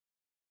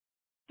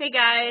Hey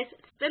guys,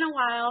 it's been a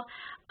while.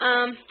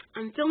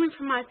 I'm filming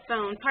from my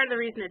phone. Part of the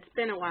reason it's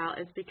been a while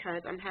is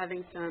because I'm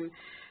having some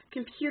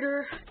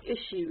computer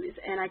issues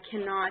and I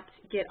cannot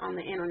get on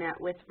the internet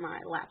with my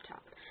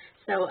laptop.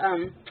 So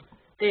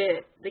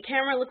the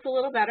camera looks a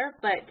little better,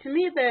 but to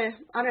me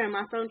I don't know,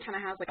 my phone kind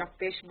of has like a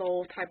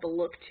fishbowl type of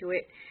look to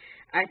it.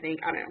 I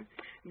think, I don't know.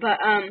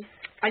 But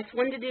I just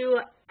wanted to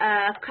do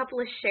a couple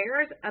of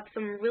shares of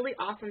some really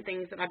awesome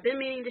things that I've been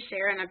meaning to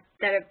share and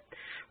that have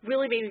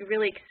really made me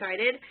really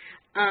excited.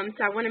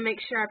 So I want to make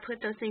sure I put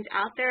those things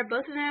out there.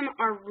 Both of them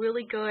are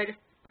really good.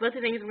 Both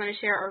of the things I'm going to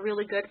share are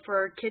really good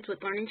for kids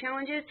with learning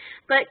challenges,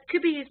 but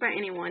could be used by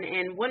anyone,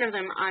 and one of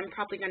them I'm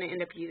probably going to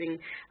end up using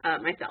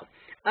myself.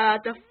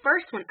 The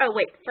first one,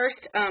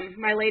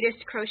 my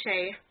latest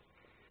crochet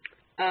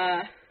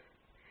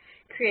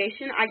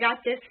creation. I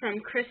got this from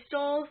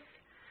Crystal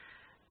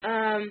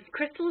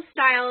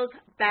Styles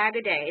Bag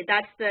a Day.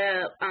 That's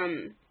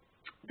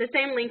the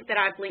same link that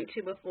I've linked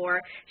to before.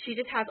 She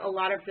just has a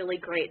lot of really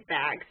great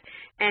bags.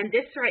 And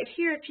this right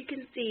here, if you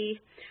can see,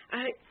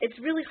 it's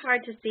really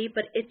hard to see,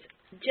 but it's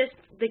just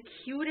the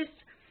cutest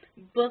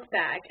book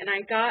bag. And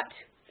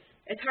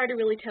it's hard to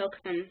really tell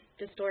because I'm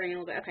distorting a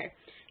little bit. Okay,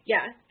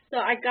 yeah. So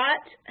I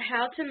got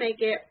how to make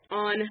it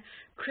on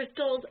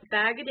Crystal's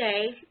Bag a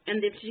Day,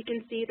 and as you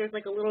can see, there's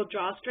like a little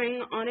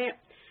drawstring on it.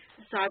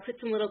 So I put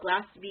some little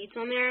glass beads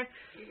on there,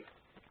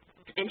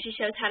 and she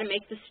shows how to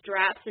make the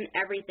straps and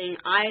everything.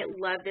 I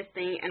love this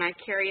thing, and I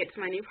carry it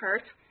to my new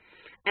purse,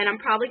 and I'm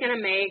probably going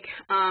to make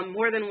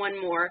more than one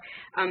more.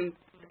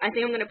 I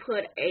think I'm going to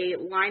put a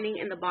lining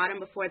in the bottom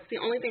before. It's the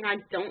only thing I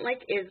don't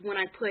like is when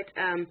I put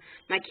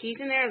my keys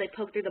in there, they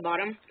poke through the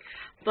bottom.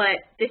 But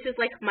this is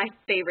like my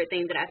favorite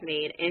thing that I've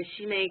made, and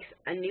she makes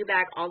a new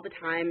bag all the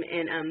time.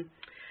 And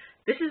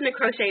this isn't a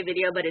crochet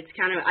video, but it's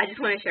kind of, I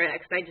just want to share that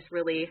because I just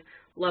really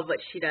love what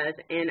she does.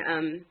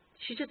 And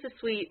she's just a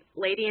sweet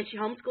lady, and she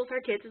homeschools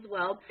her kids as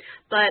well.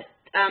 But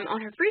on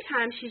her free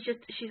time,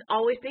 she's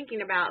always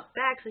thinking about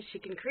bags that she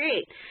can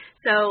create.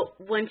 So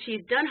when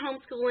she's done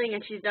homeschooling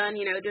and she's done,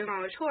 doing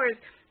all her chores,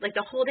 like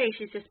the whole day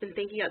she's just been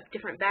thinking up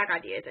different bag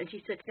ideas. And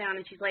she sits down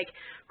and she's like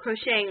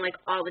crocheting like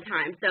all the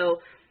time.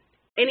 So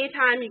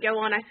anytime you go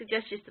on, I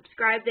suggest you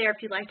subscribe there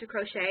if you like to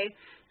crochet.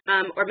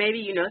 Or maybe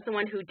you know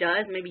someone who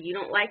does, maybe you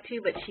don't like to,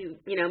 but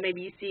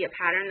maybe you see a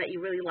pattern that you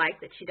really like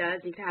that she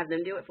does, and you can have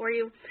them do it for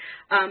you.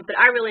 But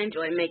I really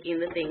enjoy making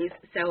the things.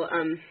 So,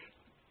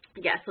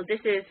 yeah, so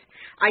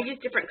I use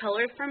different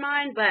colors for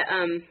mine, but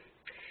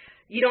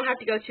you don't have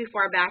to go too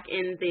far back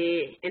in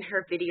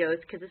her videos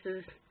because this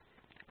is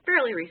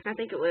fairly recent. I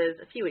think it was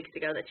a few weeks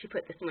ago that she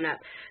put this one up.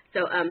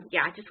 So,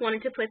 yeah, I just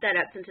wanted to put that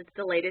up since it's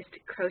the latest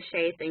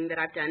crochet thing that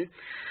I've done.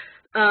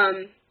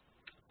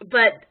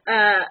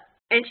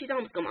 And she's a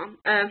homeschool mom.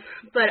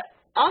 But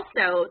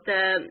also,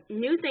 the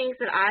new things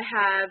that I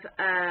have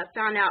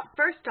found out,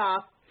 first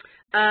off,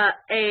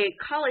 a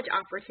college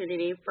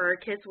opportunity for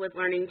kids with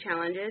learning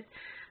challenges,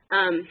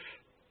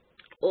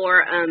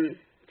 or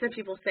some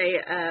people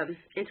say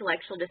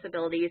intellectual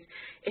disabilities.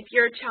 If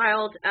your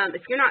child,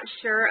 if you're not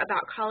sure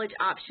about college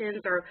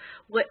options or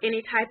what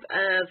any type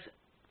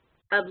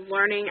of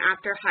learning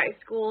after high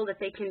school that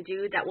they can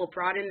do that will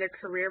broaden their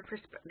career,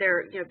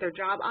 their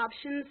job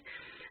options,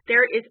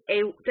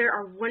 there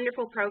are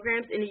wonderful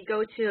programs, and you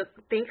go to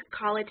Think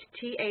College,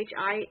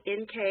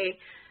 THINK,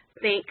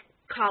 Think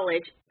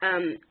College,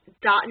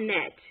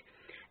 .net,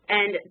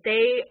 and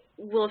they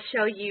will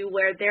show you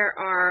where there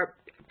are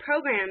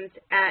programs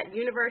at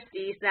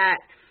universities that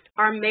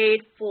are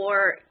made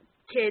for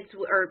kids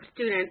or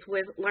students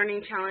with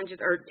learning challenges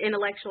or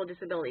intellectual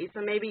disabilities.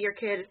 So maybe your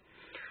kid,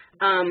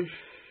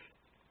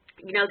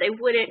 they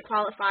wouldn't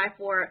qualify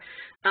for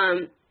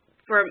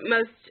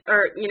most,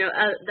 or,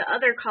 the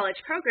other college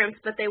programs,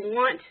 but they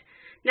want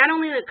not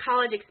only the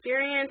college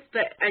experience,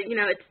 but,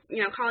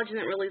 college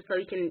isn't really so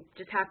you can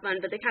just have fun,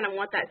 but they kind of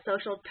want that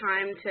social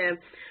time to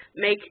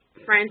make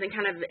friends and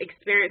kind of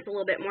experience a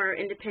little bit more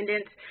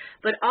independence.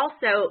 But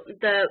also,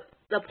 the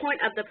point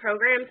of the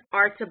programs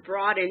are to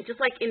broaden, just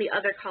like any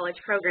other college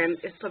program,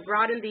 is to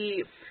broaden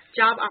the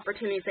job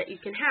opportunities that you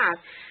can have.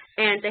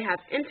 And they have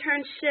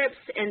internships,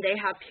 and they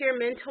have peer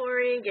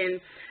mentoring,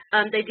 and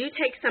they do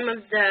take some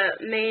of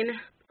the main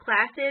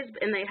classes,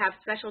 and they have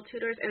special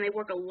tutors, and they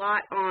work a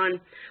lot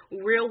on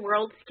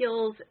real-world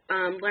skills,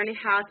 learning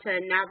how to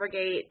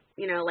navigate,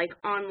 like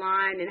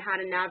online, and how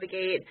to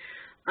navigate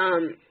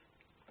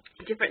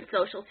different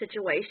social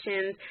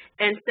situations.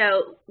 And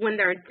so when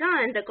they're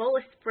done, the goal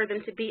is for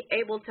them to be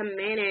able to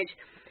manage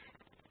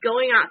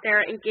going out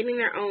there and getting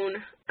their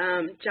own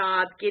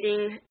job,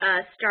 getting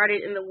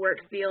started in the work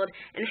field,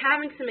 and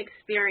having some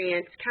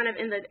experience kind of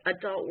in the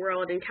adult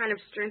world and kind of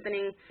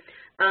strengthening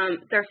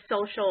their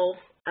social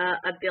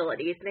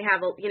abilities. They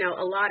have a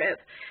lot of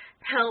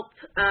help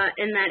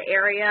in that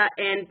area,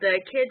 and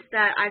the kids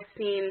that I've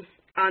seen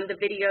on the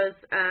videos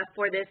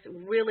for this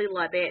really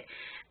love it.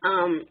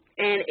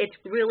 And it's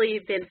really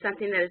been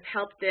something that has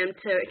helped them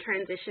to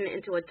transition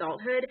into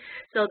adulthood.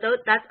 So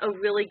that's a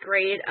really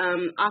great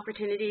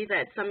opportunity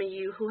that some of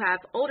you who have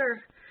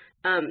older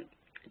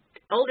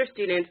older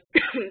students,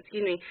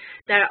 excuse me,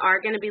 that are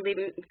going to be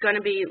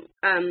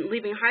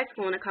leaving high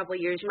school in a couple of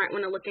years, you might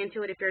want to look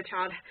into it if your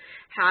child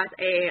has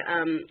a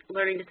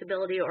learning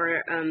disability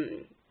or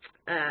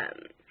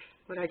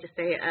what did I just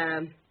say?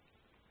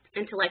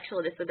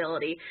 Intellectual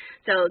disability.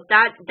 So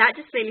that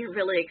just made me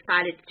really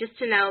excited just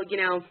to know, you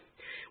know,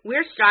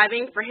 we're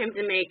striving for him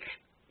to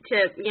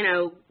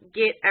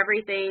get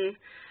everything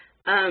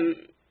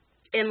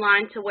in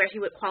line to where he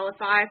would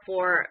qualify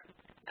for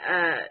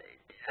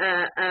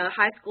a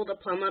high school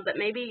diploma, but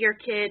maybe your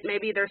kid,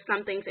 maybe there's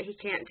some things that he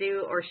can't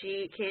do or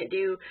she can't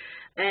do,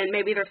 and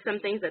maybe there's some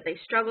things that they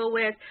struggle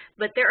with,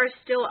 but there are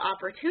still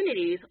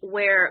opportunities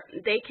where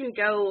they can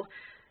go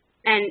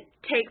and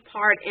take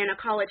part in a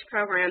college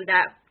program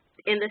that,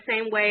 in the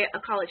same way a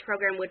college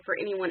program would for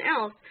anyone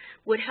else,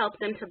 would help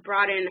them to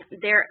broaden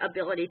their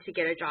ability to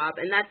get a job.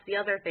 And that's the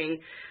other thing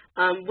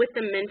with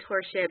the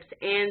mentorships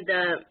and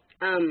the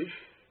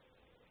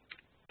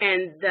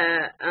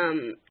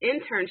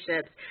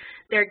internships.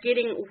 They're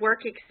getting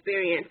work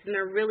experience, and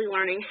they're really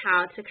learning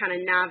how to kind of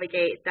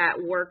navigate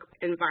that work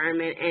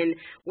environment and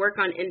work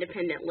on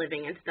independent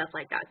living and stuff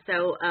like that.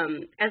 So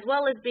as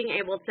well as being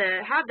able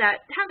to have that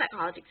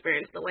college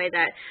experience the way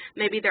that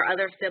maybe their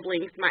other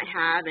siblings might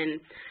have, and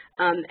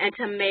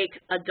to make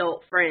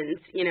adult friends,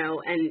 you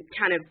know, and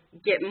kind of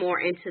get more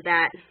into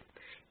that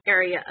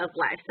area of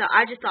life. So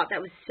I just thought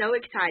that was so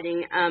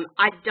exciting.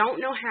 I don't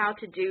know how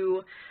to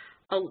do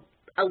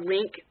a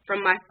link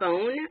from my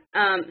phone,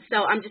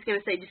 so I'm just going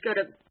to say just go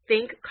to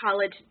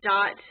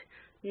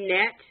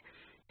thinkcollege.net,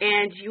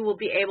 and you will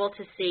be able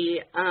to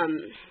see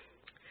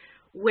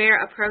where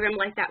a program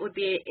like that would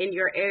be in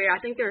your area. I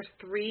think there's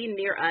 3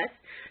 near us.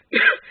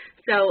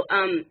 So,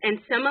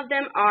 and some of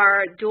them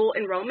are dual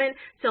enrollment,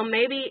 so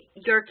maybe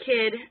your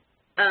kid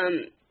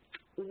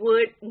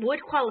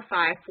would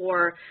qualify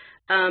for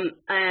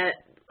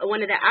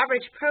one of the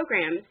average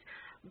programs,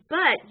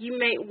 but you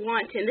may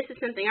want to, and this is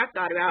something I've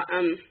thought about,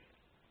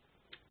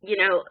 you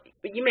know,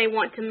 you may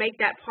want to make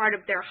that part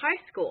of their high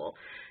school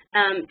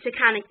to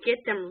kind of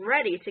get them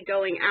ready to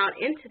going out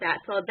into that.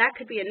 So that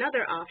could be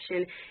another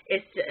option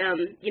is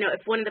to, you know,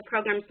 if one of the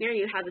programs near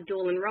you has a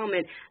dual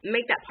enrollment,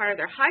 make that part of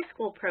their high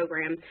school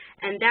program,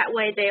 and that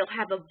way they'll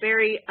have a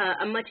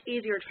much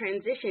easier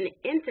transition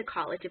into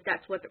college if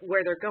that's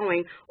where they're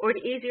going, or an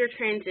easier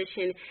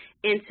transition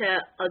into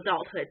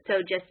adulthood.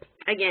 So just,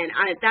 again,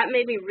 that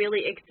made me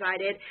really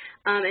excited,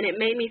 and it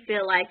made me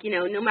feel like, you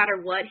know, no matter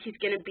what, he's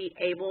going to be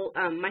able,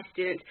 my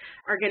students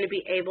are going to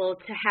be able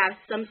to have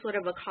some sort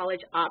of a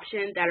college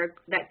option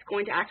that's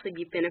going to actually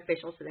be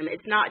beneficial to them.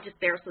 It's not just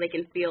there so they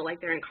can feel like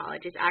they're in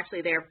college. It's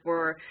actually there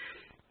for,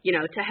 you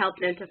know, to help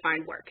them to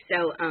find work.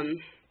 So,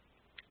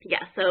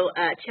 yeah, so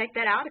check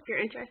that out if you're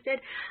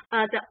interested.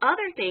 The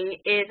other thing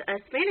is a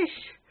Spanish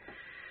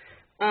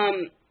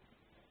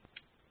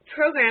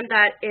program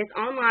that is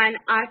online.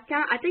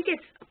 I think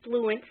it's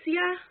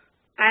Fluencia.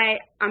 I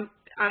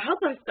hope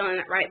I'm spelling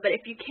it right, but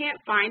if you can't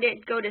find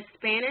it, go to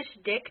Spanish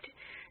Dict.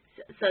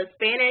 So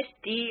Spanish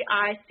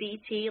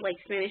DICT, like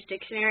Spanish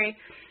Dictionary,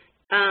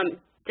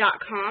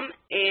 .com,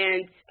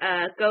 and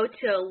go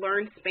to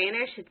Learn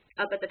Spanish. It's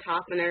up at the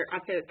top, and there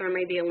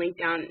may be a link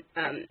down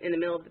in the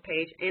middle of the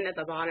page and at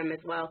the bottom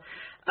as well.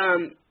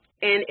 And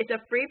it's a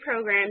free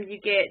program. You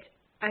get,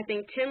 I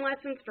think, 10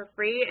 lessons for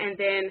free, and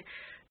then,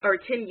 or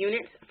 10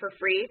 units for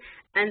free,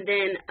 and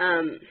then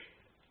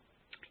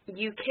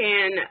you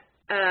can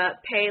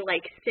pay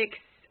like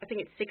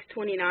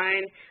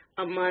 $6.29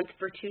 a month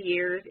for 2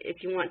 years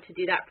if you want to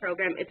do that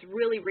program. It's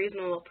really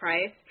reasonable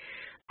price,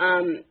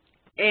 and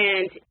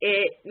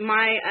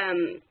my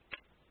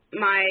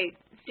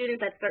student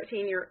that's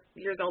 13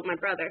 years old, my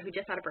brother, who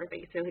just had a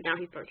birthday, so now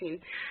he's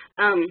 13,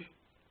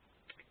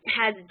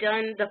 has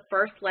done the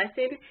first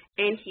lesson,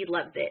 and he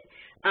loved it.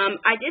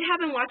 I did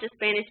have him watch a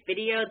Spanish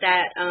video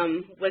that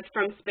was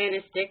from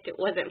Spanish Dict. It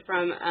wasn't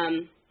from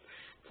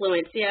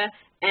Fluencia,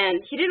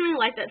 and he didn't really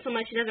like that so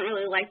much. He doesn't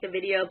really like the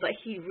video, but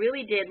he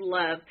really did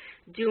love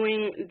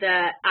doing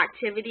the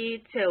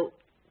activity. So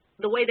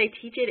the way they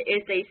teach it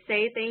is they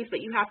say things, but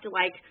you have to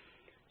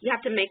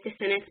make the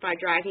sentence by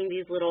dragging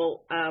these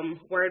little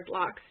word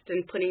blocks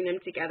and putting them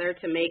together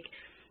to make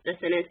the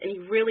sentence, and he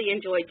really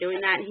enjoyed doing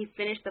that, and he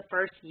finished the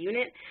first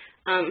unit.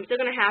 I'm still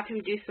going to have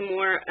him do some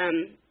more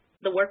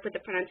the work with the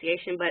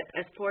pronunciation, but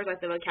as far as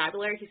like the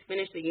vocabulary, he's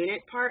finished the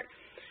unit part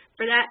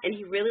for that, and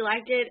he really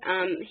liked it.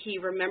 He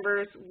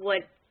remembers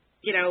what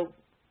he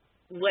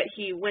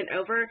went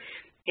over,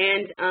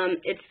 and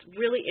it's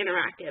really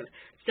interactive.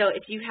 So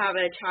if you have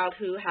a child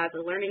who has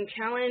a learning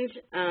challenge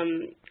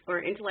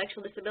or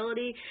intellectual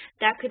disability,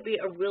 that could be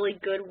a really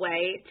good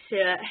way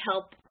to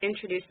help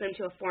introduce them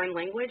to a foreign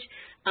language.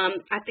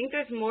 I think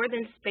there's more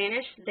than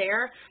Spanish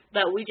there,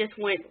 but we just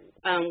went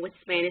with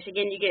Spanish.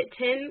 Again, you get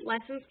 10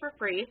 lessons for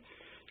free,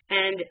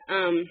 and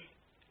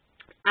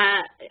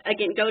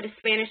again, go to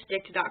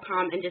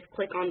SpanishDict.com and just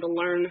click on the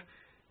Learn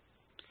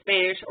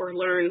Spanish or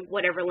learn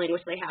whatever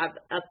language they have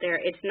up there.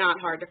 It's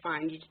not hard to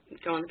find. You just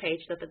go on the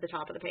page, it's up at the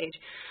top of the page.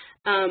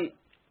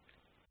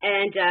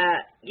 And,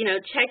 you know,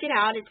 check it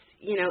out. It's,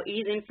 you know,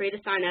 easy and free to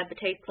sign up. It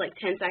takes like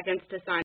 10 seconds to sign